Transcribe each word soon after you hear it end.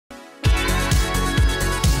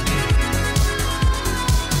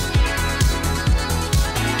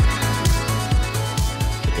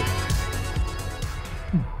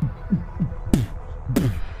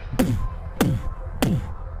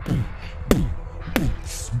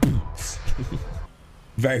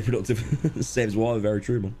Very productive. Saves water. Very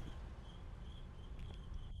true, man.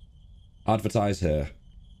 Advertise here.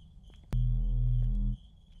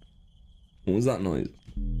 What was that noise?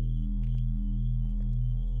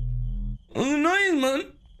 Oh, nice, man.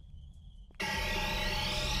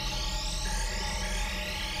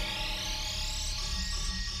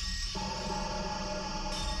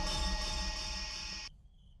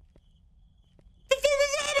 The fuck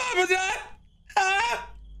was that about that? Ah!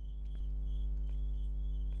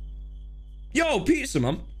 Yo, pizza,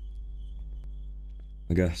 man.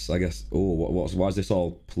 I guess. Oh, why is this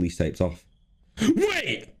all police taped off?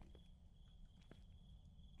 Wait!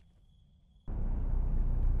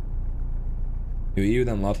 Who are you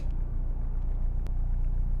then, lad?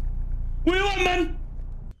 What do you want, man?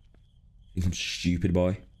 Think I'm stupid,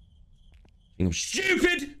 boy? Think I'm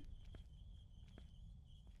stupid?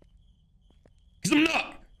 Because I'm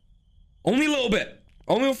not. Only a little bit.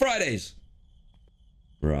 Only on Fridays.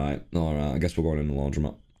 Right. Alright. I guess we're going in the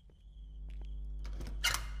laundromat.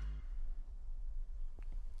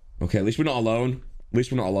 Okay, at least we're not alone. At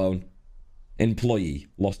least we're not alone. Employee.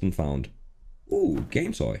 Lost and found. Ooh,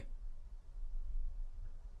 game toy.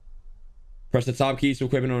 Press the tab key to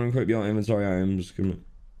equip and unequip your inventory items.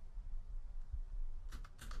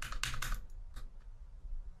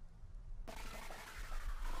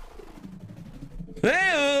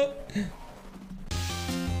 Hey-oh!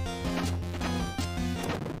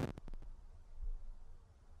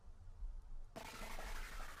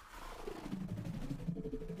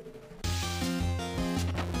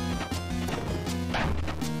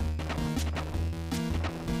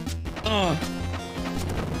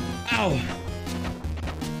 Ow!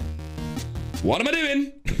 What am I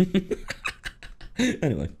doing?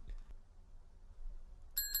 Anyway.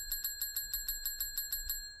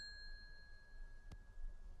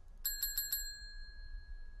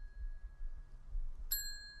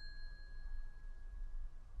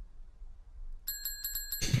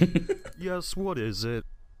 Yes, what is it?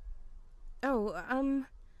 Oh,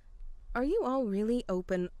 are you all really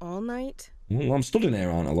open all night? Well, I'm stood in here,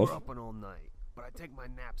 aren't I, love? We're open all night, but I take my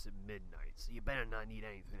naps at midnight, so you better not need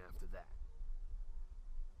anything after that.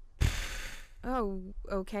 Oh,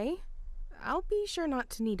 okay. I'll be sure not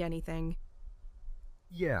to need anything.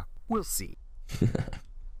 Yeah, we'll see.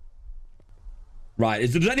 Right,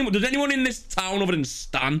 does anyone in this town other than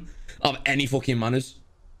Stan have any fucking manners?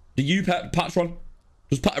 Do you, Patron?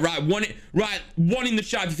 Right, one in the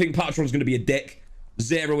chat if you think Patron's gonna be a dick.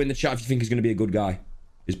 0 in the chat if you think he's gonna be a good guy.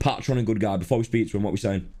 Is Patron a good guy? Before we speak to him, what are we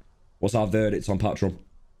saying? What's our verdict on Patron?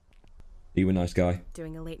 Are you a nice guy?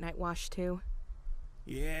 Doing a late night wash too?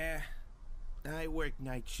 Yeah. I worked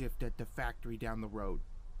night shift at the factory down the road.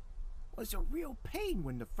 Was a real pain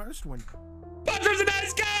when the first one... Patron's a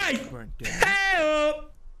nice guy! Burnt down. Hey!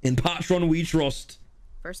 In Patron we trust.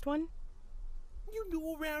 First one? You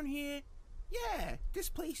new around here? Yeah, this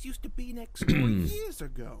place used to be next door years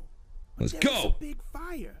ago. Let's There was go! a big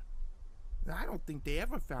fire. I don't think they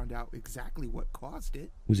ever found out exactly what caused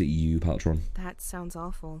it. Was it you, Patron? That sounds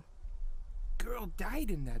awful. Girl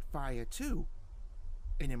died in that fire, too.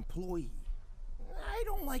 An employee. I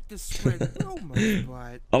don't like to spread rumors,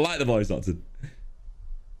 but... I like the voice acting.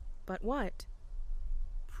 But what?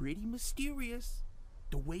 Pretty mysterious.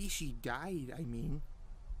 The way she died, I mean.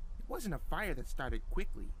 It wasn't a fire that started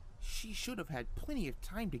quickly. She should have had plenty of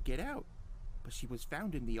time to get out. But she was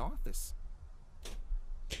found in the office.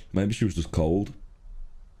 Maybe she was just cold.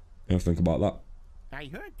 You ever think about that? I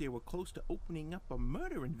heard they were close to opening up a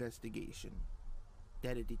murder investigation.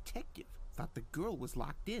 That a detective thought the girl was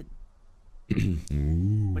locked in. Ooh,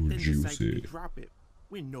 But then decided juicy. to drop it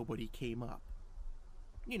when nobody came up.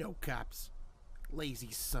 You know, cops.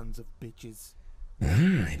 Lazy sons of bitches.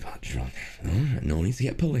 Alright, Patron. Alright, no need to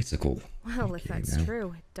get political. Well, if that's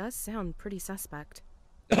true, it does sound pretty suspect.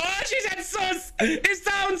 Oh, she said sus! It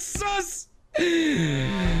sounds sus!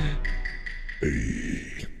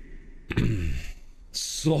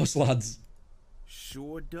 Sauce, lads.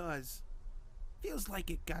 Sure does. Feels like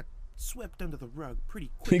it got swept under the rug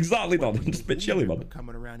pretty quick. Exactly, man. When Just a bit the chilly, women man. were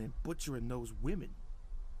coming around and butchering those women.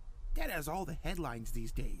 That has all the headlines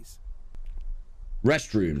these days.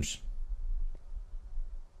 Restrooms.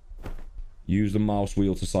 Use the mouse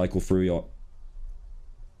wheel to cycle through your...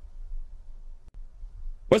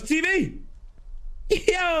 Where's TV?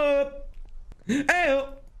 Yo! Hey!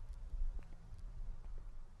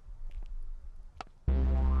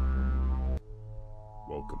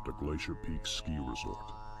 Welcome to Glacier Peak Ski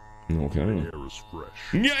Resort. Okay. The air is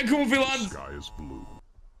fresh. Yeah, comfy, The lads! sky is blue.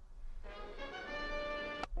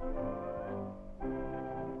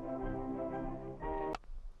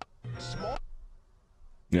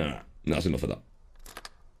 Yeah, that's enough of that.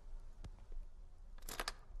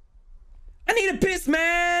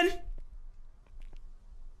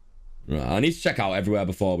 Right, I need to check out everywhere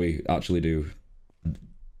before we actually do.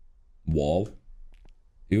 Wall?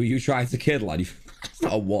 Who are you trying to kid, lad? It's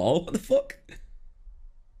not a wall. What the fuck?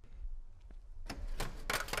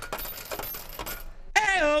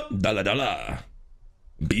 Hey-oh! Dala dala.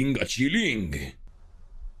 Binga chilling.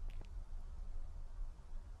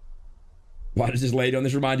 Why does this lady on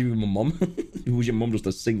this remind you of my mum? Was your mum just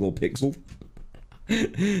a single pixel?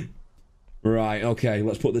 Right, okay.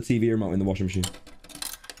 Let's put the TV remote in the washing machine.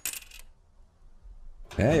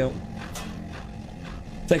 Hey-oh.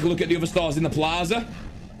 Take a look at the other stores in the plaza.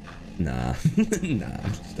 Nah. Nah,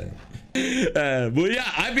 I'm just staying. But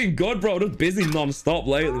yeah, I've been good, bro. Just busy non-stop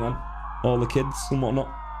lately, man. All the kids and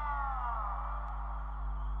whatnot.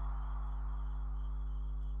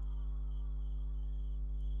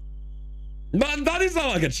 Man, that is not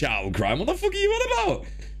like a child crime. What the fuck are you on about?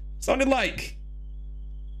 Sounded like...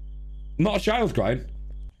 Not a child crime.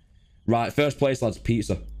 Right, first place, lads.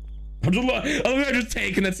 Pizza. I'm just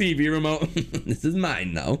taking the TV remote. This is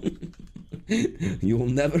mine now. You will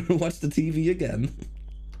never watch the TV again.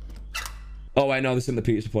 Oh, wait, no, this isn't the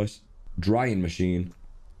pizza place. Drying machine.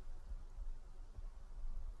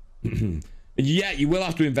 Yeah, you will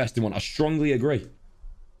have to invest in one. I strongly agree.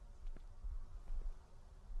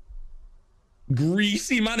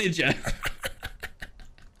 Greasy manager.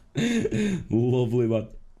 Lovely, man.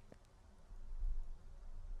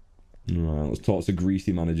 Alright, let's talk to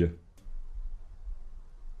greasy manager.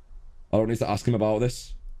 I don't need to ask him about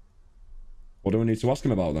this. What do I need to ask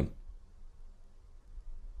him about then?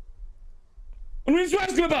 What do I need to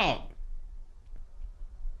ask him about?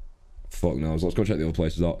 Fuck knows. Let's go check the other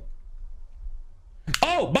places out.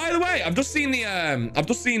 Oh, by the way, I've just seen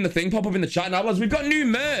the thing pop up in the chat now, lads. We've got new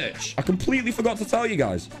merch. I completely forgot to tell you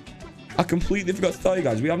guys.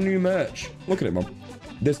 We have new merch. Look at it, man.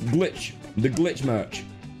 This glitch, the glitch merch.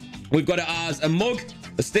 We've got it as a mug,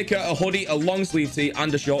 a sticker, a hoodie, a long sleeve tee,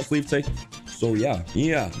 and a short sleeve tee. So yeah,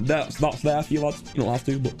 that's there for you, lads. You don't have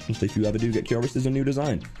to, but just if you ever do get curious, there's a new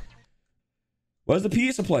design. Where's the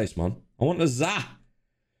pizza place, man? I want a za.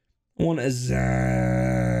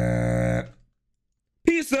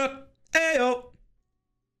 Pizza. Ayo.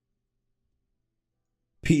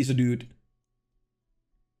 Pizza, dude.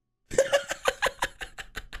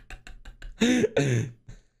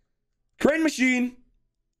 Crane machine.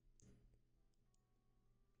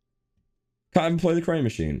 Can't even play the crane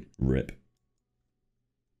machine. Rip.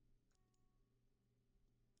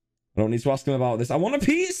 I don't need to ask him about this. I want a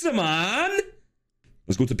pizza, man.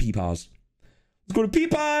 Let's go to Peepa's.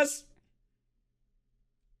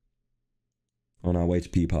 On our way to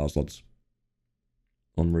Peepa's, lads.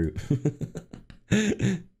 En route.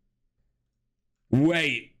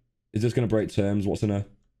 Wait. Is this going to break terms? What's in there?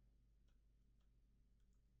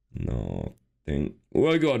 No.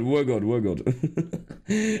 We're good.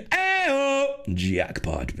 Ayo!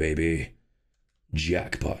 Jackpot, baby.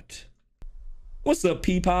 Jackpot. What's up,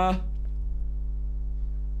 Peepa?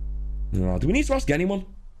 No, do we need to ask anyone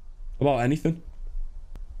about anything?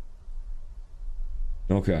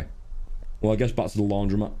 Okay. Well, I guess back to the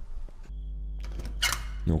laundromat.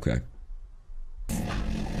 Okay.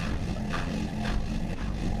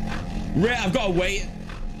 Right, I've got to wait.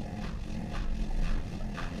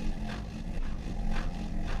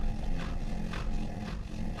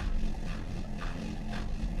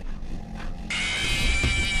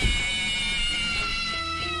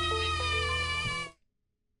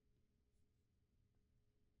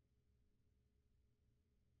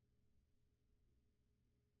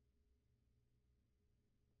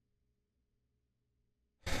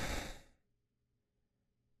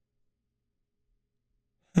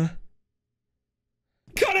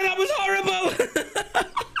 Connor, that was horrible.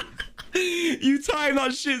 You timed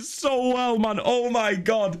that shit so well, man. Oh my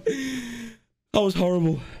god. That was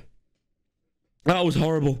horrible.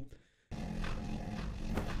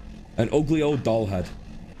 An ugly old doll head.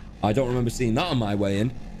 I don't remember seeing that on my way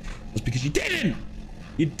in. That's because you didn't.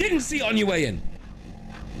 You didn't see it on your way in.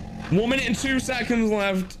 1 minute and 2 seconds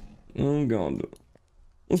left. Oh god.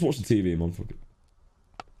 Let's watch the TV, man. Fuck it.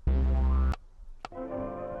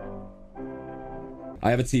 I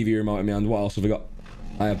have a TV remote in my hand. What else have I got?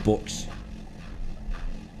 I have books.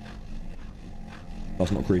 That's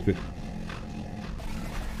not creepy.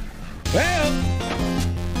 Well.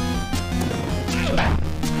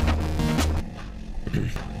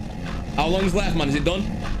 How long's left, man? Is it done?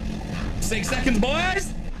 6 seconds,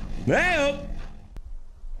 boys. Well.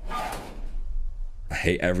 I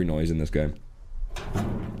hate every noise in this game.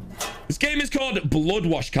 This game is called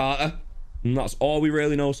Bloodwash, Carter. And that's all we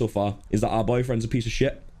really know so far, is that our boyfriend's a piece of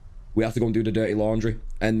shit. We have to go and do the dirty laundry.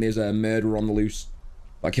 And there's a murderer on the loose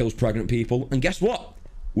that kills pregnant people. And guess what?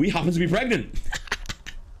 We happen to be pregnant.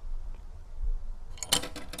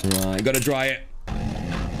 Right, gotta dry it.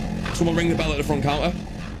 Someone ring the bell at the front counter.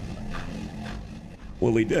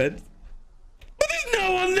 Well, he did. But there's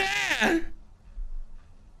no one there.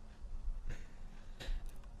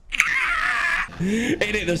 In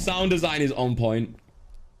it, the sound design is on point.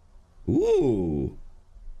 Ooh.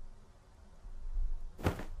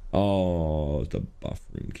 Oh, it's the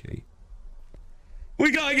bathroom key. We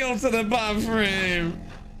gotta go to the bathroom.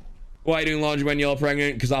 Why are you doing laundry when you're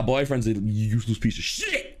pregnant? Because our boyfriend's a useless piece of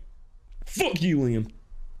shit. Fuck you, Liam.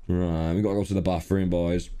 Right, we gotta go to the bathroom,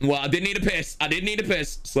 boys. Well, I did need a piss. I did need a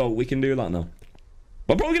piss, so we can do that now.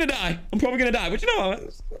 But I'm probably gonna die. I'm probably gonna die. But you know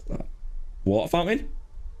what? Water fountain.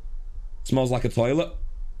 Smells like a toilet.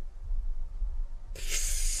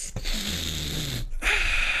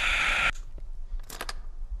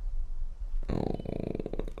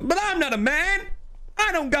 But I'm not a man.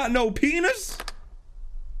 I don't got no penis.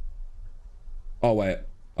 Oh, wait.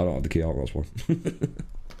 I don't have the key. I'll lost one.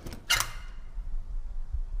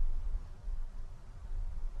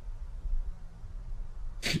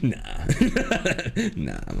 Nah.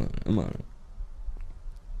 Nah, I'm on it.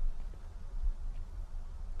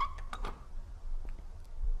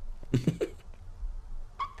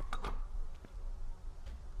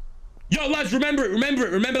 Yo, lads, remember it.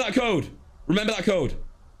 Remember that code. Remember that code.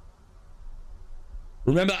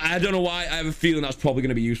 Remember, I don't know why. I have a feeling that's probably going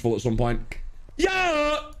to be useful at some point.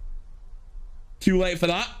 Yo! Too late for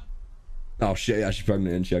that. Oh, shit. Yeah, she's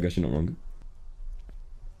pregnant, isn't she? I guess you're not wrong.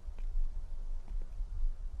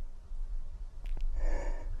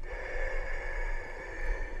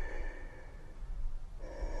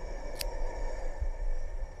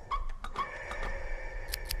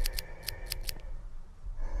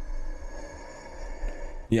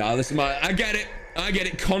 Yeah, listen, man, I get it. I get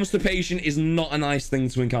it. Constipation is not a nice thing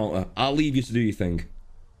to encounter. I'll leave you to do your thing.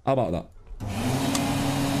 How about that?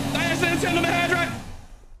 I accidentally turned on my hair dry.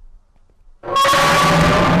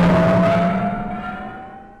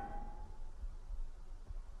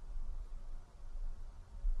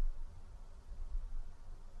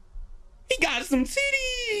 He got some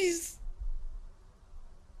titties.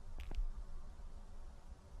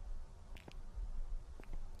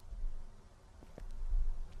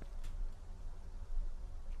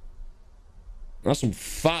 That's some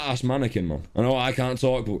fat-ass mannequin, man. I know I can't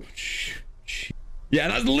talk, but... Yeah,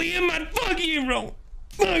 that's Liam, man. Fuck you, bro.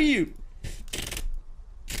 Fuck you.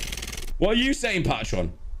 What are you saying,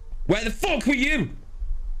 Patron? Where the fuck were you?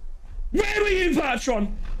 Where were you,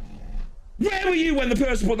 Patron? Where were you when the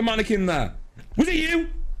person put the mannequin there? Was it you?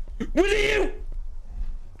 Was it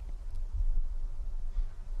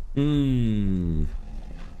you?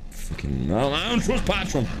 Fucking no, I don't trust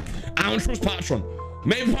Patron. I don't trust Patron.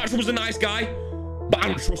 Maybe Patron was a nice guy, but I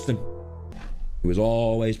don't trust him. It was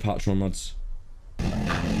always Patron, lads. 9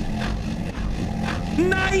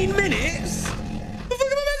 minutes? What the fuck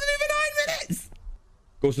am I meant to do for 9 minutes?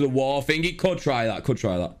 Go to the wall thingy. Could try that. Could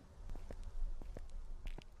try that.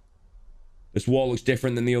 This wall looks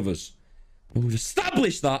different than the others. But we've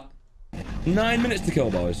established that. 9 minutes to kill,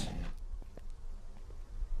 boys.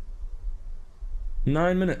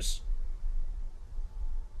 9 minutes.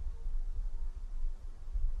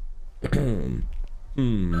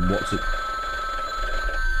 What's it?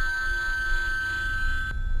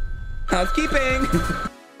 Housekeeping!